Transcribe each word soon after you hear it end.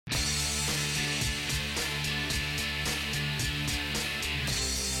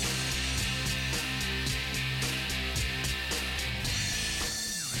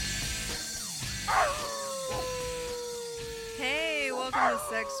welcome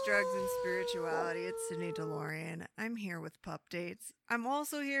to Sex, Drugs, and Spirituality. It's Sydney DeLorean. I'm here with Pup Dates. I'm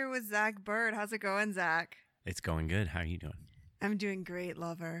also here with Zach Bird. How's it going, Zach? It's going good. How are you doing? I'm doing great,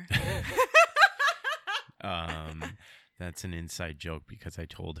 lover. That's an inside joke because I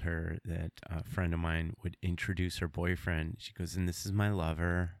told her that a friend of mine would introduce her boyfriend. She goes, and this is my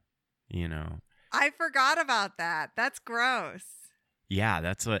lover, you know. I forgot about that. That's gross. Yeah,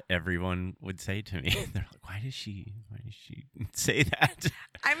 that's what everyone would say to me. They're like, why does she say that?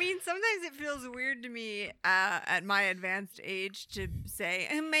 I mean, sometimes it feels weird to me at my advanced age to say,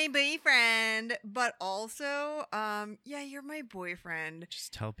 my boyfriend, but also, yeah, you're my boyfriend.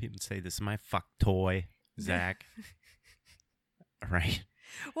 Just tell people, say, this is my fuck toy, Zach. Right?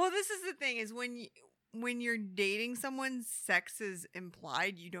 Well, this is the thing, is when you're dating someone, sex is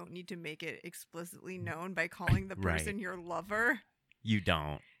implied. You don't need to make it explicitly known by calling the person your lover. You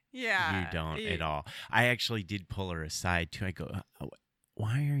don't. Yeah. You don't at all. I actually did pull her aside, too. I go,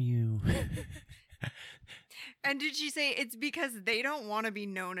 why are you... And did she say it's because they don't want to be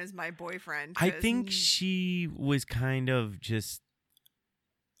known as my boyfriend? I think she was kind of just,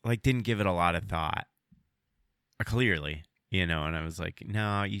 like, didn't give it a lot of thought. Clearly, you know, and I was like,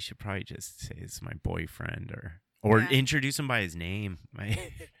 no, you should probably just say it's my boyfriend or introduce him by his name.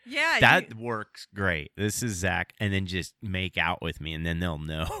 Yeah. That works great. This is Zach. And then just make out with me and then they'll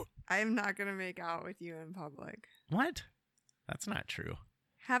know. I'm not going to make out with you in public. What? That's not true.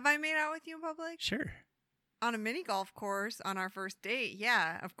 Have I made out with you in public? Sure. On a mini golf course on our first date.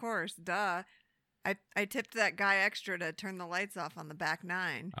 Yeah, of course. Duh. I tipped that guy extra to turn the lights off on the back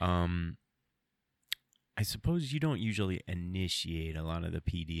nine. I suppose you don't usually initiate a lot of the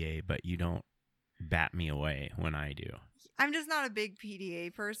PDA, but you don't bat me away when I do. I'm just not a big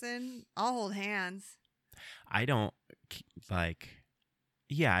PDA person. I'll hold hands. I don't like...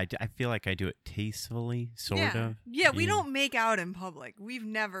 Yeah, I feel like I do it tastefully, sort of. Yeah, we don't make out in public. We've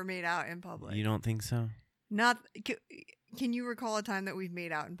never made out in public. You don't think so? Not. Can you recall a time that we've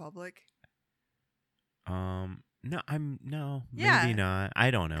made out in public? No, maybe not. I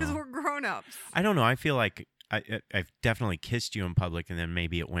don't know. Because we're grown-ups. I don't know. I feel like I've definitely kissed you in public, and then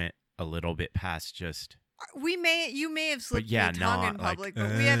maybe it went a little bit past just... You may have slipped your tongue in public,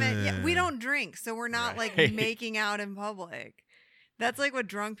 but we haven't. Yeah, we don't drink, so we're not like making out in public. That's like what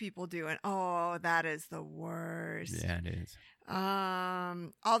drunk people do, and that is the worst. Yeah, it is.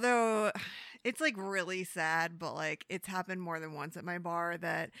 Although it's like really sad, but like it's happened more than once at my bar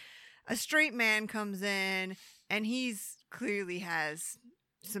that a straight man comes in and he's clearly has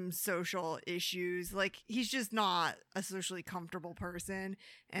some social issues. Like he's just not a socially comfortable person,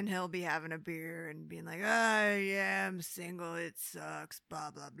 and he'll be having a beer and being like, yeah, I'm single, it sucks,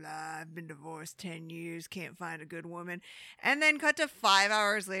 blah blah blah, I've been divorced 10 years, can't find a good woman. And then cut to 5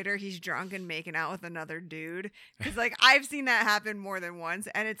 hours later, he's drunk and making out with another dude. Because like I've seen that happen more than once,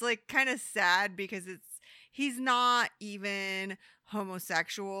 and it's like kind of sad because he's not even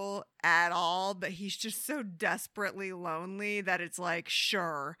homosexual at all, but he's just so desperately lonely that it's like,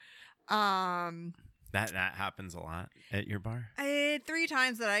 sure. That happens a lot at your bar? 3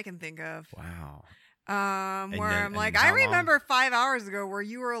 times that I can think of. Wow. I'm like, I remember 5 hours ago where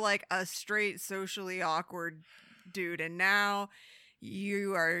you were like a straight socially awkward dude, and now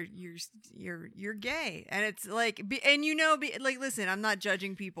you're gay. And it's like, like, listen, I'm not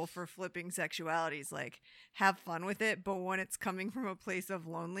judging people for flipping sexualities. Like, have fun with it, but when it's coming from a place of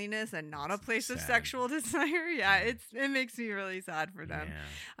loneliness and not a place of sexual desire, it makes me really sad for them. Yeah.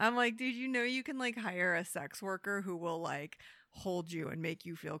 I'm like, dude, you can like hire a sex worker who will like hold you and make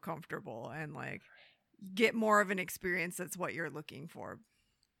you feel comfortable and like get more of an experience that's what you're looking for.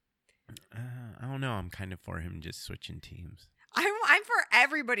 I don't know. I'm kind of for him just switching teams. I'm for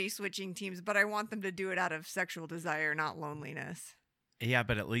everybody switching teams, but I want them to do it out of sexual desire, not loneliness. Yeah,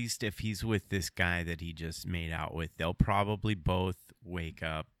 but at least if he's with this guy that he just made out with, they'll probably both wake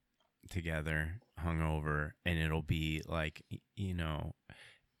up together, hungover, and it'll be like,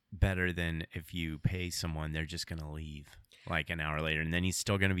 better than if you pay someone, they're just going to leave like an hour later, and then he's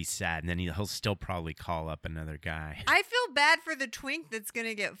still going to be sad, and then he'll still probably call up another guy. I feel bad for the twink that's going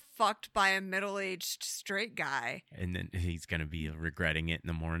to get fucked by a middle-aged straight guy. And then he's going to be regretting it in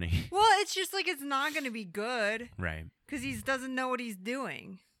the morning. Well, it's just like it's not going to be good. Right. Because he doesn't know what he's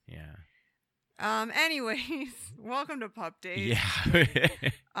doing. Yeah. Anyways, welcome to Pup Dates. Yeah.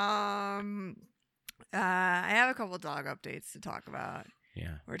 I have a couple dog updates to talk about.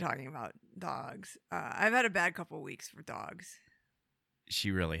 Yeah. We're talking about dogs. I've had a bad couple weeks for dogs.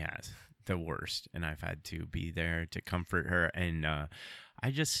 She really has. The worst. And I've had to be there to comfort her. And I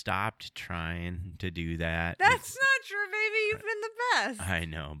just stopped trying to do that. That's not true, baby. You've been the best. I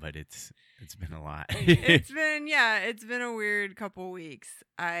know, but it's been a lot. It's been a weird couple weeks.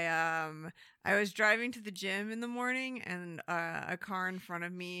 I was driving to the gym in the morning, and a car in front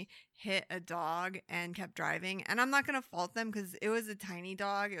of me hit a dog and kept driving. And I'm not gonna fault them because it was a tiny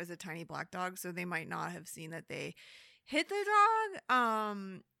dog. It was a tiny black dog, so they might not have seen that they hit the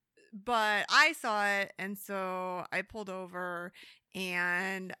dog. But I saw it, and so I pulled over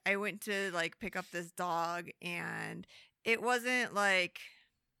and I went to like pick up this dog, and it wasn't like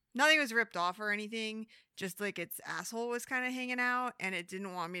nothing was ripped off or anything, just like its asshole was kind of hanging out, and it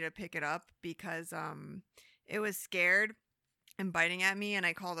didn't want me to pick it up because it was scared and biting at me. And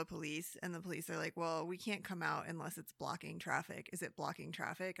I call the police, and the police are like, well, we can't come out unless it's blocking traffic. Is it blocking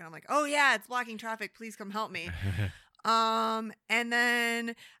traffic? And I'm like, oh yeah, it's blocking traffic, please come help me. And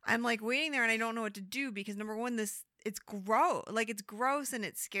then I'm like waiting there, and I don't know what to do because number one, it's gross and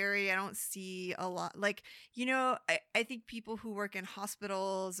it's scary. I don't see a lot. Like, I think people who work in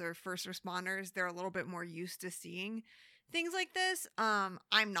hospitals or first responders, they're a little bit more used to seeing things like this.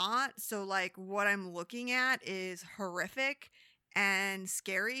 I'm not. So like what I'm looking at is horrific and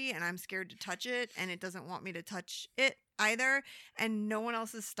scary, and I'm scared to touch it, and it doesn't want me to touch it either, and no one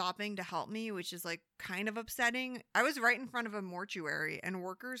else is stopping to help me, which is like kind of upsetting. I was right in front of a mortuary, and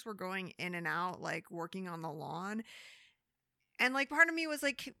workers were going in and out, like working on the lawn, and like part of me was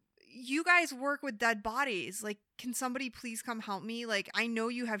like, you guys work with dead bodies, like can somebody please come help me? Like I know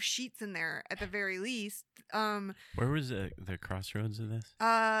you have sheets in there at the very least. Where was the crossroads of this?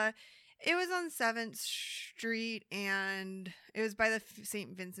 It was on 7th Street, and it was by the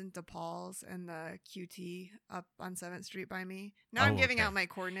St. Vincent de Paul's and the QT up on 7th Street by me. Now I'm giving out my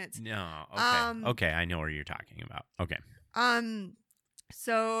coordinates. No, okay. Okay, I know where you're talking about. Okay.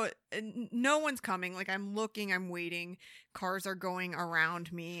 So no one's coming. Like I'm looking, I'm waiting. Cars are going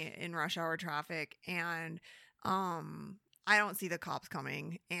around me in rush hour traffic, and I don't see the cops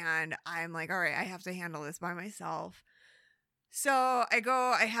coming, and I'm like, all right, I have to handle this by myself. So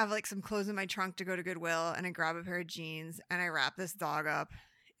I have like some clothes in my trunk to go to Goodwill, and I grab a pair of jeans and I wrap this dog up,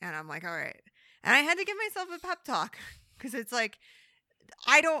 and I'm like, all right. And I had to give myself a pep talk because it's like,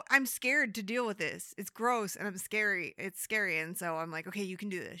 I'm scared to deal with this. It's gross and it's scary. And so I'm like, okay, you can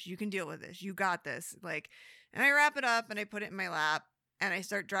do this. You can deal with this. You got this. Like, and I wrap it up and I put it in my lap, and I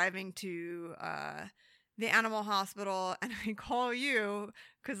start driving to the animal hospital, and I call you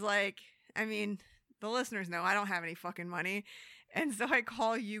because the listeners know I don't have any fucking money. And so I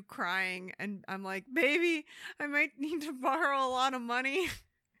call you crying, and I'm like, baby, I might need to borrow a lot of money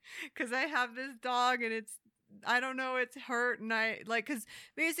because I have this dog, and I don't know, it's hurt. And because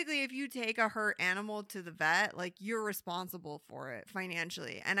basically if you take a hurt animal to the vet, like you're responsible for it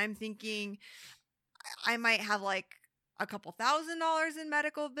financially. And I'm thinking I might have like a couple $1,000s in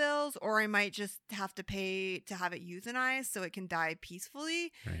medical bills, or I might just have to pay to have it euthanized so it can die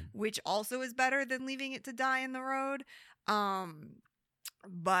peacefully, right, which also is better than leaving it to die in the road. But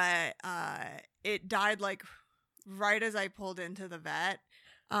it died like right as I pulled into the vet.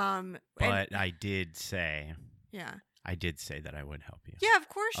 But I did say, yeah, I did say that I would help you. Yeah, of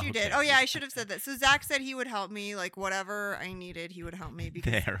course you did. Oh yeah, I should have said that. So Zach said he would help me, like whatever I needed, he would help me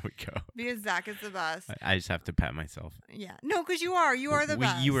because there we go. Because Zach is the best. I just have to pat myself. Yeah, no, because you are the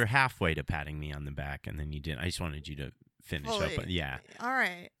best. You were halfway to patting me on the back, and then you didn't. I just wanted you to finish fully. Up. Yeah. All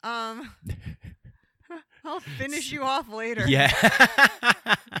right. I'll finish you off later. Yeah.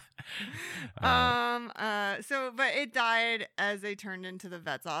 But it died as they turned into the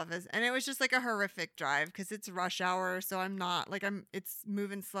vet's office, and it was just like a horrific drive because it's rush hour, so I'm not like it's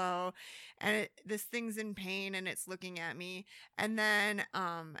moving slow, and this thing's in pain and it's looking at me, and then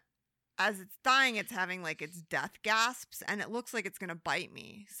as it's dying, it's having like its death gasps, and it looks like it's gonna bite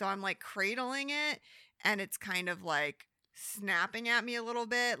me, so I'm like cradling it, and it's kind of like snapping at me a little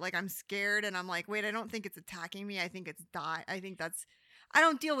bit, like I'm scared, and I'm like, wait, I don't think it's attacking me, I think it's I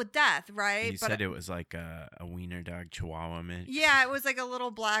don't deal with death, right? You said it was like a wiener dog chihuahua mix. Yeah, it was like a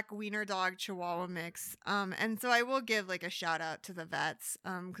little black wiener dog chihuahua mix. And so I will give like a shout out to the vets,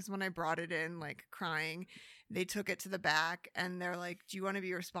 because when I brought it in like crying, they took it to the back and they're like, do you want to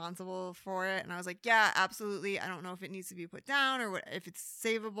be responsible for it? And I was like, yeah, absolutely. I don't know if it needs to be put down or if it's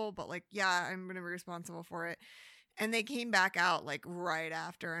savable, but like, yeah, I'm going to be responsible for it. And they came back out like right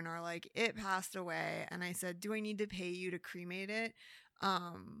after and are like, it passed away. And I said, do I need to pay you to cremate it?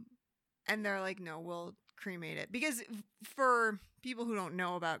 And they're like, no, we'll cremate it. Because for people who don't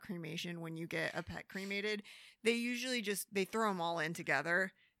know about cremation, when you get a pet cremated, they usually they throw them all in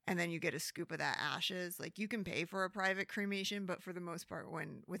together, and then you get a scoop of that ashes. Like you can pay for a private cremation, but for the most part,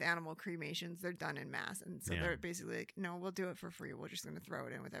 with animal cremations, they're done in mass. And so they're basically like, no, we'll do it for free. We're just going to throw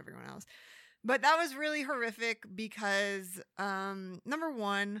it in with everyone else. But that was really horrific because, number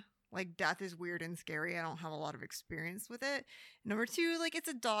one, like, death is weird and scary. I don't have a lot of experience with it. Number two, like, it's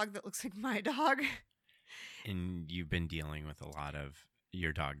a dog that looks like my dog. And you've been dealing with a lot of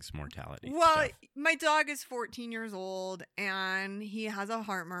your dog's mortality. Well, stuff. My dog is 14 years old, and he has a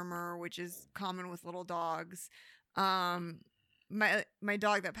heart murmur, which is common with little dogs. My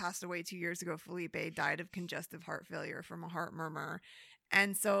dog that passed away 2 years ago, Felipe, died of congestive heart failure from a heart murmur.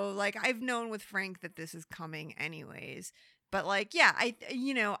 And so, like, I've known with Frank that this is coming anyways. But, like, yeah, I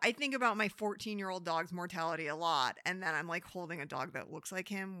think about my 14-year-old dog's mortality a lot. And then I'm, like, holding a dog that looks like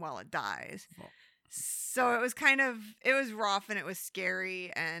him while it dies. Oh. So it was rough and it was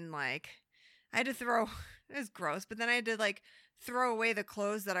scary. And, like, I had to it was gross. But then I had to, like, throw away the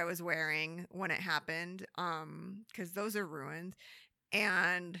clothes that I was wearing when it happened. Because those are ruined.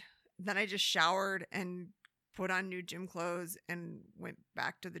 And then I just showered and put on new gym clothes and went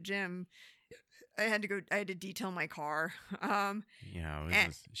back to the gym. I had to detail my car. Yeah, it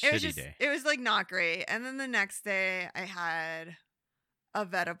was a shitty day. It was like not great. And then the next day I had a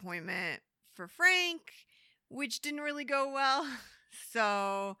vet appointment for Frank, which didn't really go well.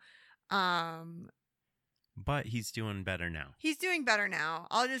 So, but he's doing better now. He's doing better now.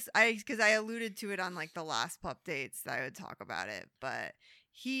 Because I alluded to it on like the last pup dates that I would talk about it, but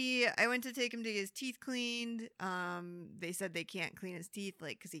I went to take him to get his teeth cleaned. They said they can't clean his teeth,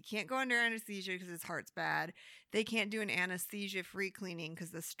 like, because he can't go under anesthesia because his heart's bad. They can't do an anesthesia-free cleaning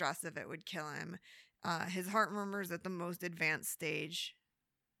because the stress of it would kill him. His heart murmur is at the most advanced stage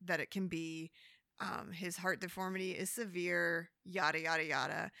that it can be. His heart deformity is severe, yada, yada,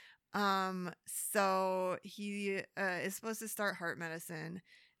 yada. So he is supposed to start heart medicine.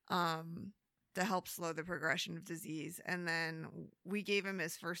 To help slow the progression of disease. And then we gave him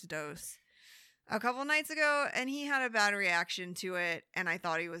his first dose a couple nights ago, and he had a bad reaction to it, and I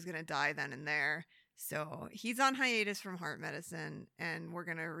thought he was going to die then and there. So he's on hiatus from heart medicine, and we're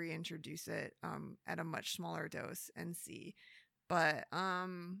going to reintroduce it at a much smaller dose and see. But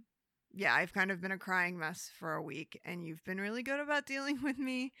yeah, I've kind of been a crying mess for a week, and you've been really good about dealing with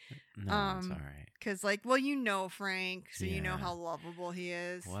me. No, it's all right. Because, like, well, you know Frank, so you know how lovable he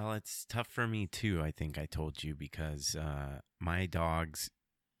is. Well, it's tough for me, too, I think I told you, because my dogs,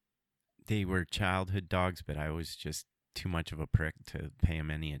 they were childhood dogs, but I was just too much of a prick to pay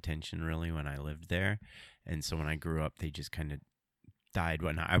them any attention, really, when I lived there. And so when I grew up, they just kind of died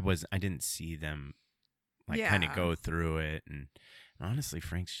when I didn't see them, like, kind of go through it. And honestly,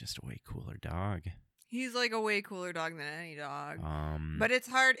 Frank's just a way cooler dog. He's like a way cooler dog than any dog. But it's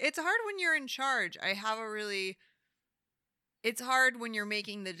hard. It's hard when you're in charge. It's hard when you're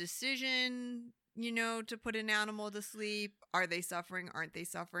making the decision, to put an animal to sleep. Are they suffering? Aren't they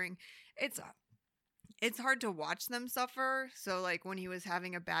suffering? It's hard to watch them suffer. So, like, when he was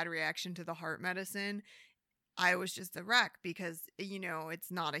having a bad reaction to the heart medicine, I was just a wreck because,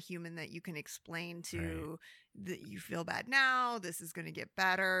 it's not a human that you can explain to that you feel bad now. This is going to get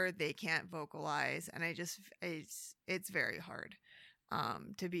better. They can't vocalize. And it's very hard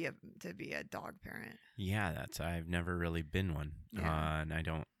to be a dog parent. Yeah, I've never really been one. Yeah. And I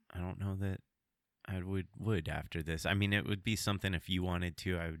don't know that I would after this. I mean, it would be something if you wanted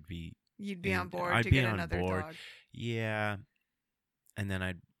to, you'd be on board to get another dog. Yeah. And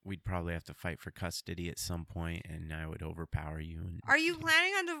then we'd probably have to fight for custody at some point, and I would overpower you. Are you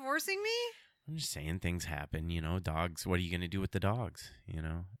planning on divorcing me? I'm just saying things happen, dogs. What are you going to do with the dogs?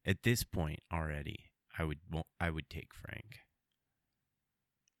 At this point already, I would take Frank.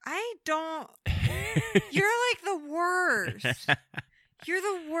 I don't. You're like the worst. You're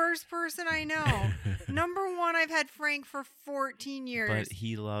the worst person I know. Number one, I've had Frank for 14 years. But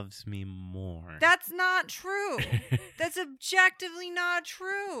he loves me more. That's not true. That's objectively not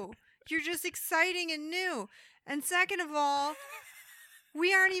true. You're just exciting and new. And second of all,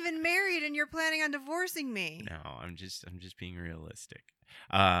 we aren't even married and you're planning on divorcing me. No, I'm just being realistic.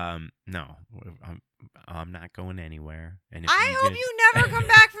 No, I'm not going anywhere. And I hope you never come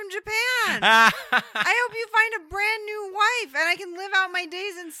back from Japan. I hope you find a brand new wife and I can live out my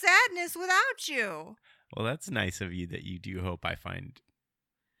days in sadness without you. Well, that's nice of you that you do hope I find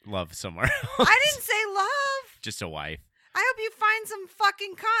love somewhere else. I didn't say love. Just a wife. I hope you find some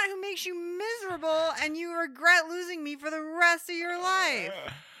fucking cunt who makes you miserable and you regret losing me for the rest of your life.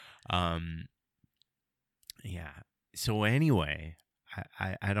 Yeah. So anyway,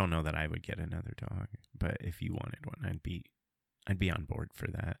 I don't know that I would get another dog, but if you wanted one, I'd be on board for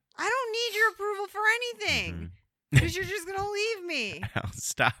that. I don't need your approval for anything because you're just gonna leave me. I'll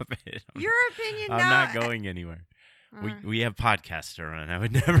stop it. Your opinion. I'm not going anywhere. We have podcasts to run. I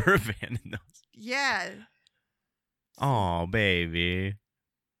would never abandon those. Yeah. Oh, baby.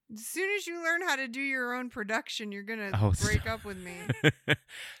 As soon as you learn how to do your own production, you're going to break up with me.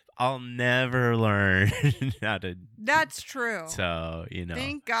 I'll never learn how to. That's true. So,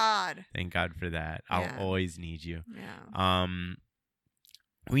 Thank God. Thank God for that. Yeah. I'll always need you. Yeah.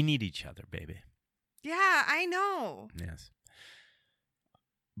 We need each other, baby. Yeah, I know. Yes.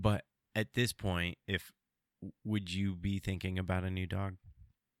 But at this point, would you be thinking about a new dog?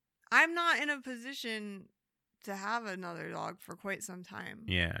 I'm not in a position to have another dog for quite some time.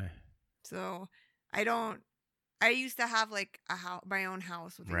 Yeah. So I used to have like my own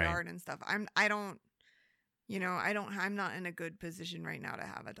house with a yard and stuff. I'm not in a good position right now to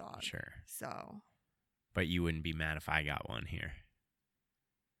have a dog. Sure. So. But you wouldn't be mad if I got one here.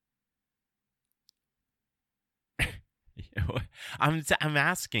 I'm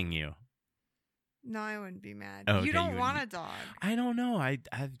asking you. No, I wouldn't be mad. Okay, you don't want a dog. I don't know.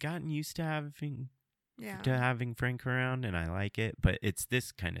 I've gotten used to having Frank around, and I like it. But it's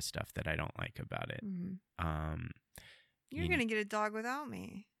this kind of stuff that I don't like about it. Mm-hmm. You're gonna get a dog without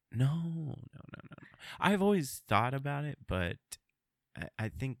me. No. I've always thought about it, but I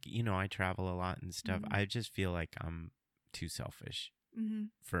think I travel a lot and stuff. Mm-hmm. I just feel like I'm too selfish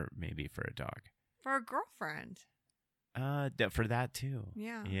for a dog. For a girlfriend. For that too.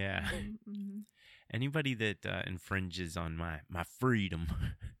 Yeah. Yeah. Mm-hmm. Anybody that infringes on my freedom.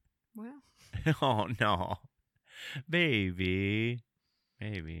 Well. Oh no, baby.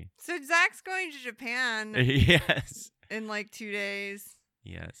 So Zach's going to Japan. Yes. In like 2 days.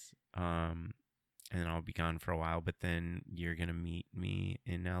 Yes. And I'll be gone for a while, but then you're gonna meet me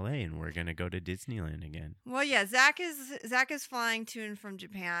in LA, and we're gonna go to Disneyland again. Well, yeah, Zach is flying to and from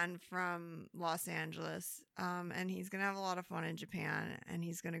Japan from Los Angeles, and he's gonna have a lot of fun in Japan, and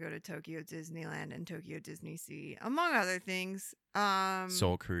he's gonna go to Tokyo Disneyland and Tokyo Disney Sea, among other things.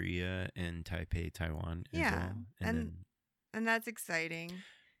 Seoul, Korea, and Taipei, Taiwan. Yeah, as well. And that's exciting.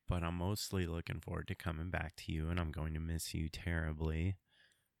 But I'm mostly looking forward to coming back to you, and I'm going to miss you terribly.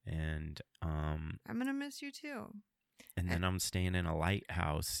 And I'm gonna miss you too. And then I'm staying in a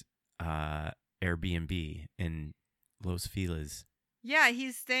lighthouse Airbnb in Los Feliz. Yeah,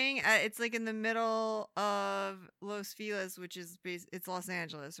 he's staying it's like in the middle of Los Feliz, which is it's Los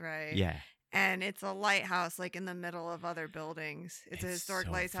Angeles, right? Yeah. And it's a lighthouse like in the middle of other buildings. It's a historic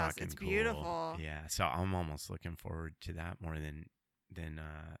lighthouse. It's beautiful. Cool. Yeah. So I'm almost looking forward to that more than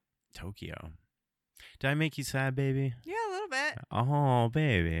Tokyo. Did I make you sad, baby? Yeah, a little bit. Oh,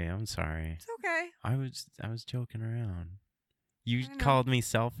 baby, I'm sorry. It's okay. I was joking around. You called me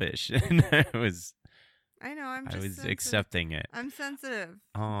selfish, and I was sensitive. accepting it. I'm sensitive.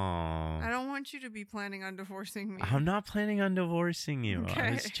 Oh. I don't want you to be planning on divorcing me. I'm not planning on divorcing you. Okay.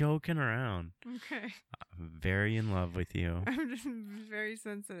 I was joking around. Okay. I'm very in love with you. I'm just very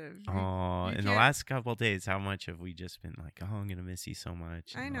sensitive. Oh, in the last couple of days, how much have we just been like, oh, I'm going to miss you so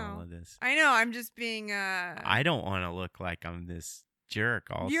much. I know. All of this. I know. I'm just being I don't want to look like I'm this jerk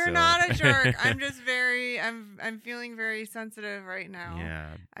also. You're not a jerk. I'm just I'm feeling very sensitive right now.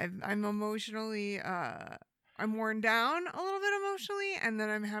 Yeah. I'm emotionally I'm worn down a little bit emotionally, and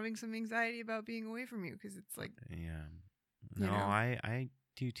then I'm having some anxiety about being away from you because it's like I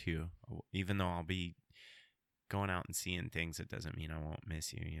do too. Even though I'll be going out and seeing things, it doesn't mean I won't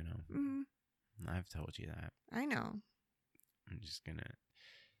miss you, Mm-hmm. I've told you that. I know. I'm just gonna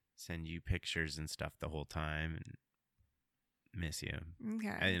send you pictures and stuff the whole time and miss you.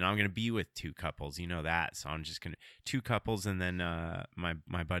 Okay. And I'm gonna be with two couples, you know that. So I'm just gonna two couples, and then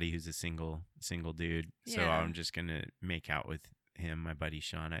my buddy who's a single dude. Yeah. So I'm just gonna make out with him, my buddy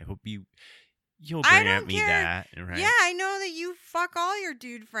Sean. I hope you'll grant me that, right? Yeah, I know that you fuck all your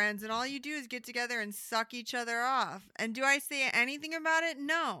dude friends, and all you do is get together and suck each other off. And do I say anything about it?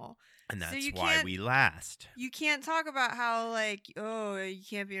 No. And that's why we last. You can't talk about how, like, oh, you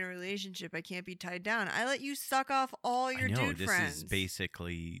can't be in a relationship. I can't be tied down. I let you suck off all your dude friends. This is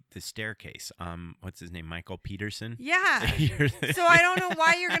basically the staircase. What's his name? Michael Peterson? Yeah. So I don't know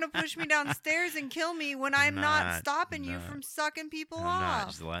why you're going to push me downstairs and kill me when I'm not stopping you from sucking people off.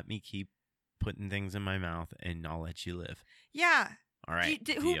 Just let me keep putting things in my mouth, and I'll let you live. Yeah. All right.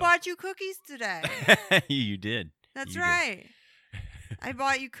 Who bought you cookies today? You did. That's right. I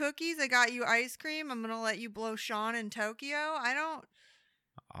bought you cookies. I got you ice cream. I'm going to let you blow Sean in Tokyo. I don't.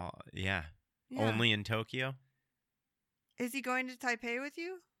 Yeah. Only in Tokyo? Is he going to Taipei with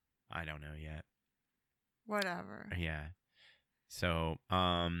you? I don't know yet. Whatever. Yeah. So,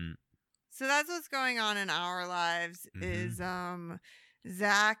 So that's what's going on in our lives is,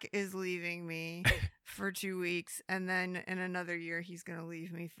 Zach is leaving me for 2 weeks, and then in another year, he's going to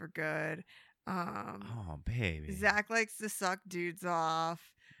leave me for good. Oh, baby. Zach likes to suck dudes off.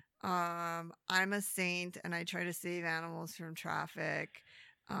 I'm a saint, and I try to save animals from traffic.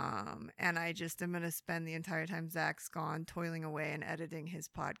 And I just am going to spend the entire time Zach's gone toiling away and editing his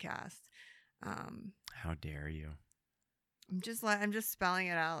podcast. How dare you? I'm just spelling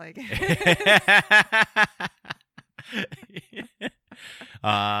it out like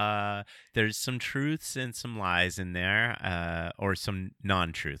there's some truths and some lies in there, or some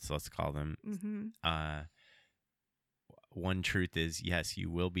non-truths, let's call them. Mm-hmm. One truth is, yes, you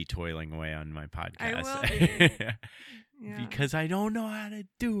will be toiling away on my podcast. I will be. Yeah. Because I don't know how to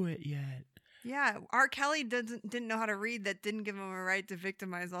do it yet. Yeah, R. Kelly didn't know how to read. That didn't give him a right to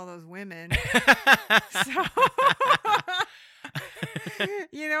victimize all those women. So,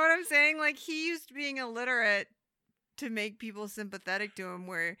 you know what I'm saying? Like, he used being illiterate to make people sympathetic to him,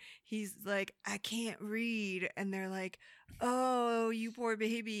 where he's like, I can't read. And they're like, oh, you poor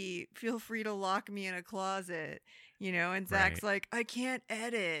baby, feel free to lock me in a closet. You know, and Zach's like, I can't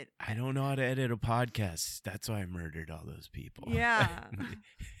edit. I don't know how to edit a podcast. That's why I murdered all those people. Yeah.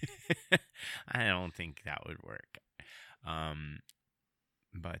 I don't think that would work.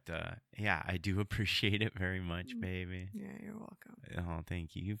 But yeah, I do appreciate it very much, baby. Yeah, you're welcome. Oh,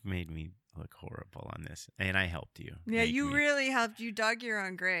 thank you. You've made me look horrible on this. And I helped you. Yeah, you really helped. You dug your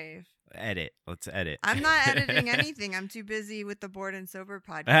own grave. Edit. Let's edit. I'm not editing anything. I'm too busy with the Bored and Sober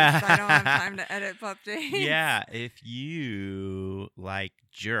podcast. I don't have time to edit pup dates. Yeah, if you like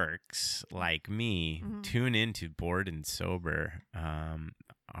jerks like me, tune into Bored and Sober.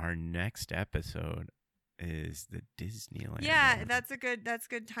 Our next episode is the Disneyland. Yeah, one. That's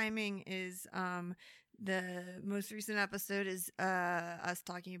good timing. Is the most recent episode is us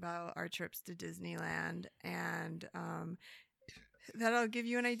talking about our trips to Disneyland, and that'll give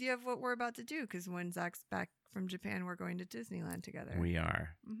you an idea of what we're about to do, because when Zach's back from Japan, we're going to Disneyland together. We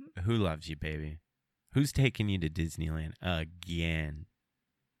are. Mm-hmm. Who loves you, baby? Who's taking you to Disneyland again?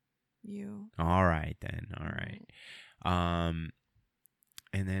 You. All right, then. All right.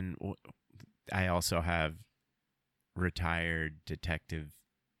 And then I also have retired Detective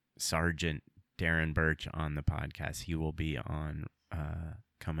Sergeant Darren Birch on the podcast. He will be on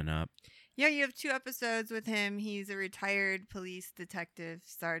coming up. Yeah, you have 2 episodes with him. He's a retired police detective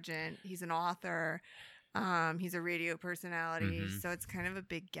sergeant. He's an author. He's a radio personality. Mm-hmm. So it's kind of a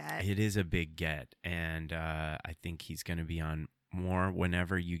big get. It is a big get. And I think he's going to be on more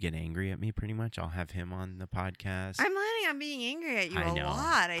whenever you get angry at me, pretty much. I'll have him on the podcast. I'm planning on being angry at you a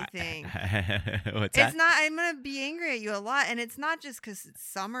lot, I think. What's that? I'm going to be angry at you a lot. And it's not just because it's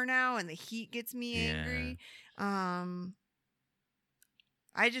summer now and the heat gets me angry.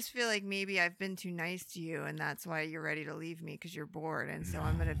 I just feel like maybe I've been too nice to you, and that's why you're ready to leave me, because you're bored, and so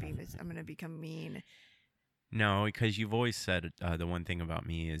I'm gonna become mean. No, because you've always said the one thing about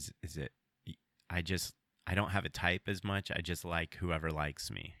me is that I don't have a type as much. I just like whoever likes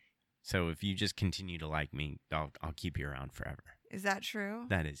me. So if you just continue to like me, I'll keep you around forever. Is that true?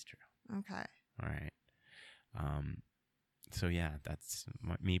 That is true. Okay. All right. So yeah, that's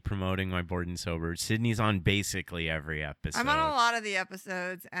me promoting my Bored and Sober. Sydney's on basically every episode. I'm on a lot of the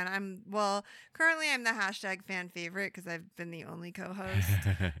episodes, and currently I'm the hashtag fan favorite because I've been the only co-host.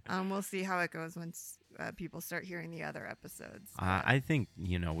 We'll see how it goes once people start hearing the other episodes. I think,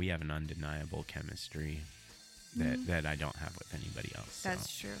 we have an undeniable chemistry that I don't have with anybody else.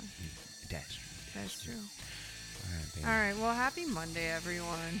 That's true. That's true. That's true. All right, baby. All right. Well, happy Monday,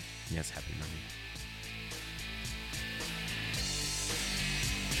 everyone. Yes, happy Monday.